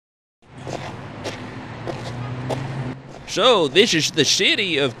So, this is the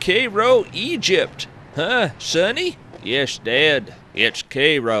city of Cairo, Egypt. Huh, Sonny? Yes, Dad, it's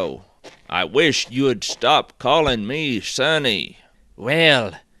Cairo. I wish you'd stop calling me Sonny.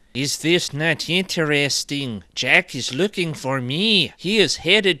 Well, is this not interesting? Jack is looking for me. He is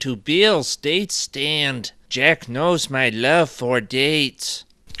headed to Bill's date stand. Jack knows my love for dates.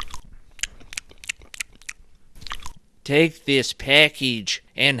 Take this package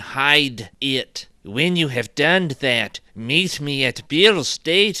and hide it. When you have done that, meet me at Bill's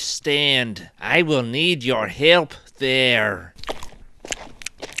date stand. I will need your help there.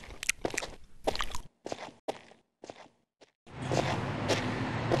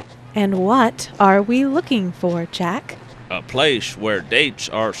 And what are we looking for, Jack? A place where dates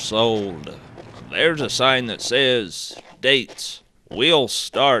are sold. There's a sign that says, dates. We'll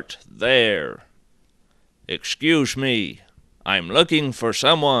start there. Excuse me, I'm looking for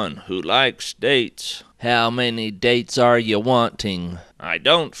someone who likes dates. How many dates are you wanting? I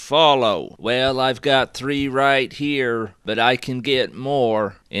don't follow. Well, I've got 3 right here, but I can get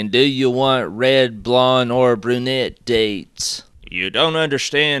more. And do you want red, blonde, or brunette dates? You don't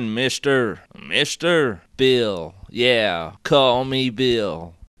understand, mister. Mister? Bill. Yeah, call me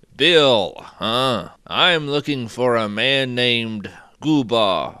Bill. Bill, huh? I'm looking for a man named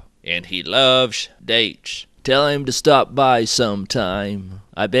Gooba, and he loves dates. Tell him to stop by sometime.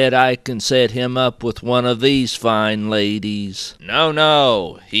 I bet I can set him up with one of these fine ladies.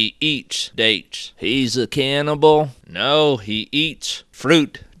 No, he eats dates. He's a cannibal? No, he eats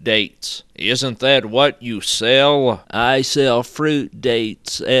fruit dates. Isn't that what you sell? I sell fruit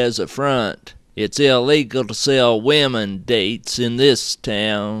dates as a front. It's illegal to sell women dates in this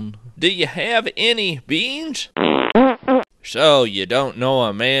town. Do you have any beans? So, you don't know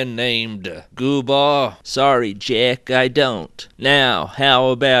a man named Gooba? Sorry, Jack, I don't. Now, how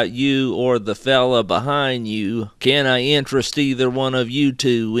about you or the fella behind you? Can I interest either one of you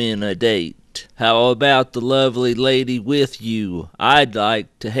two in a date? How about the lovely lady with you? I'd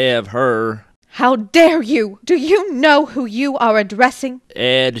like to have her. How dare you? Do you know who you are addressing?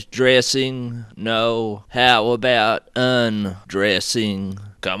 Addressing? No. How about undressing?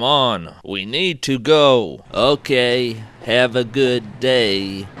 Come on, we need to go. Okay, have a good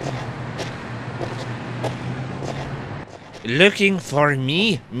day. Looking for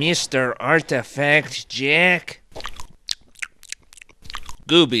me, Mr. Artifact Jack?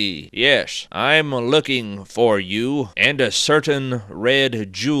 Gooby, yes, I'm looking for you and a certain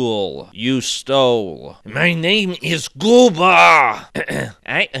red jewel you stole. My name is Gooba.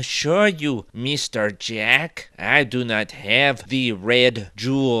 I assure you, Mr. Jack, I do not have the red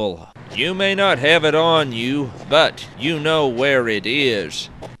jewel. You may not have it on you, but you know where it is.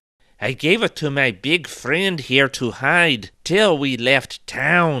 I gave it to my big friend here to hide till we left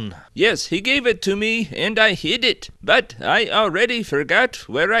town. Yes, he gave it to me, and I hid it. But I already forgot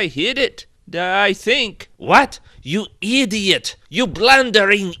where I hid it, I think. What? You idiot! You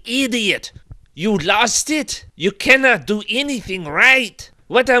blundering idiot! You lost it? You cannot do anything right.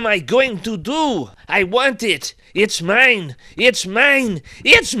 What am I going to do? I want it. It's mine. It's mine.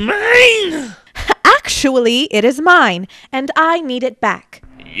 It's mine! Actually, it is mine, and I need it back.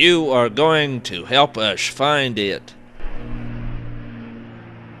 You are going to help us find it.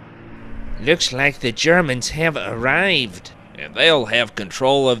 Looks like the Germans have arrived. And they'll have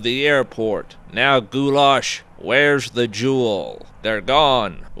control of the airport. Now, Goulash, where's the jewel? They're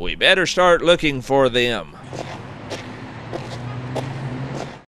gone. We better start looking for them.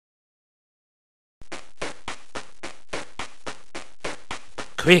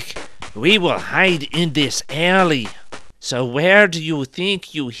 Quick, we will hide in this alley. So where do you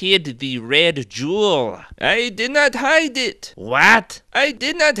think you hid the red jewel? I did not hide it. What? I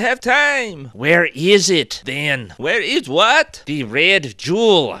did not have time. Where is it, then? Where is what? The red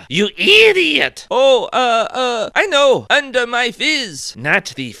jewel. You idiot! Oh, I know. Under my fizz.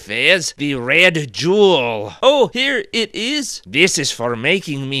 Not the fez, the red jewel. Oh, here it is. This is for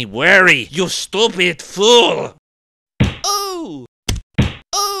making me worry, you stupid fool! Oh!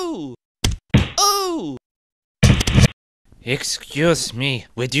 Oh! Oh! Excuse me,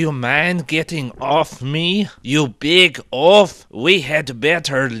 would you mind getting off me? You big oaf, we had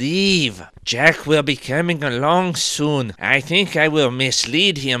better leave. Jack will be coming along soon. I think I will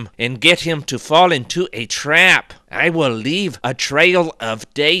mislead him and get him to fall into a trap. I will leave a trail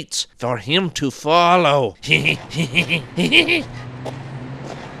of dates for him to follow.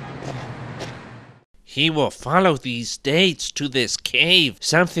 He will follow these dates to this cave.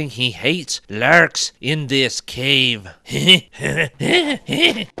 Something he hates lurks in this cave.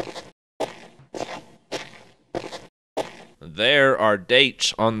 There are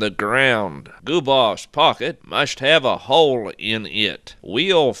dates on the ground. Goobah's pocket must have a hole in it.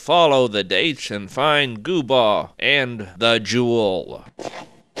 We'll follow the dates and find Goobah and the jewel.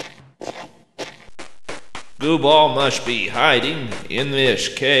 Goobah must be hiding in this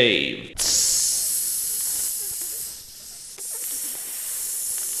cave.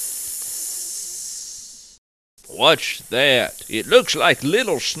 What's that? It looks like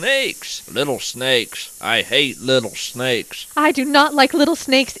little snakes. Little snakes. I hate little snakes. I do not like little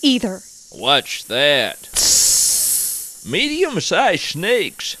snakes either. What's that? Medium-sized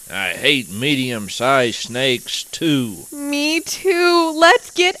snakes. I hate medium-sized snakes too. Me too.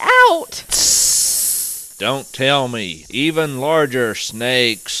 Let's get out. Don't tell me. Even larger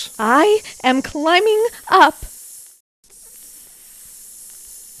snakes. I am climbing up.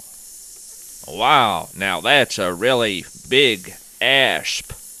 Wow, now that's a really big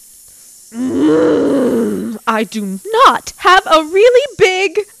asp. I do not have a really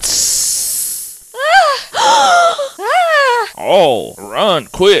big... Ah! Oh, run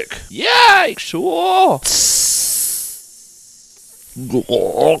quick. Yikes! Whoa.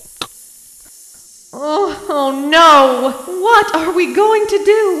 Oh no! What are we going to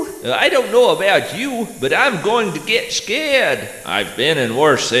do? I don't know about you, but I'm going to get scared. I've been in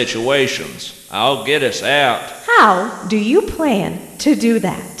worse situations. I'll get us out. How do you plan to do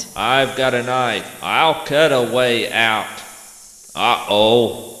that? I've got a knife. I'll cut a way out.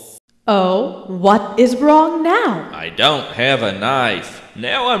 Uh-oh. Oh, what is wrong now? I don't have a knife.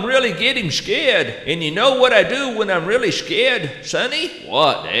 Now I'm really getting scared. And you know what I do when I'm really scared, Sonny?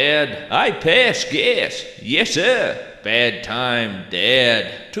 What, Dad? I pass gas. Yes, sir. Bad time,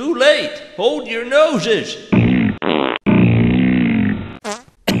 Dad. Too late. Hold your noses.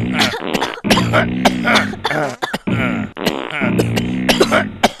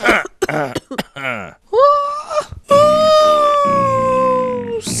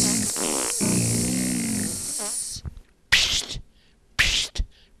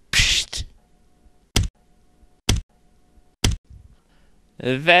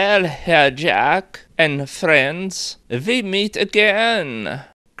 Well, Herr Jack and friends, we meet again.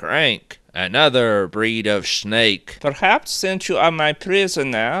 Crank, another breed of snake. Perhaps since you are my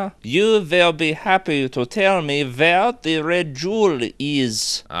prisoner, you will be happy to tell me where the red jewel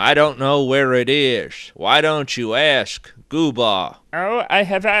is. I don't know where it is. Why don't you ask Goobah? Oh, I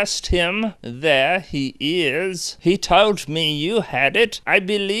have asked him. There he is. He told me you had it. I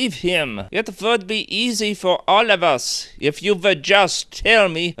believe him. It would be easy for all of us if you would just tell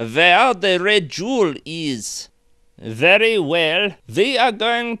me where the red jewel is. Very well. We are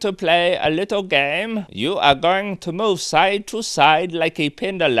going to play a little game. You are going to move side to side like a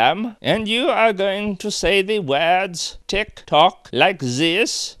pendulum, and you are going to say the words tick-tock like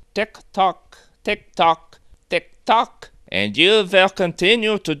this. Tick-tock, tick-tock, tick-tock. And you will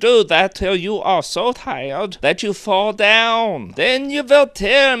continue to do that till you are so tired that you fall down. Then you will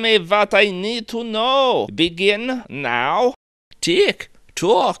tell me what I need to know. Begin now. Tick,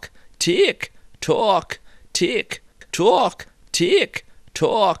 tock, tick, tock, tick, tock, tick,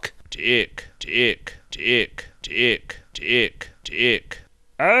 tock, tick, tick, tick, tick, tick, tick.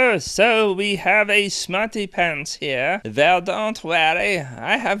 Oh, so we have a smarty pants here. Well, don't worry.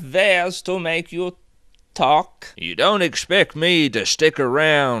 I have ways to make you talk. You don't expect me to stick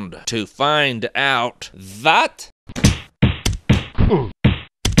around to find out. What?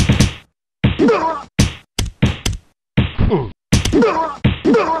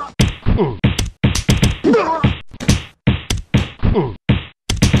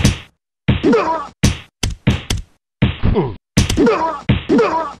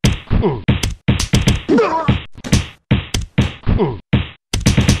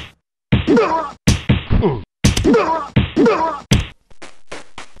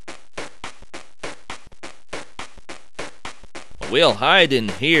 We'll hide in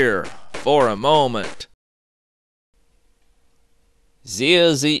here for a moment.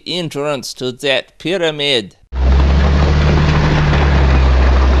 There's the entrance to that pyramid.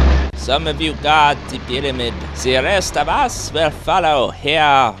 Some of you guard the pyramid. The rest of us will follow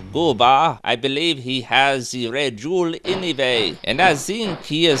Herr Goobah. I believe he has the red jewel anyway, and I think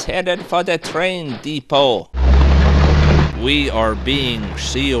he is headed for the train depot. We are being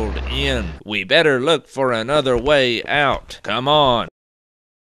sealed in. We better look for another way out. Come on.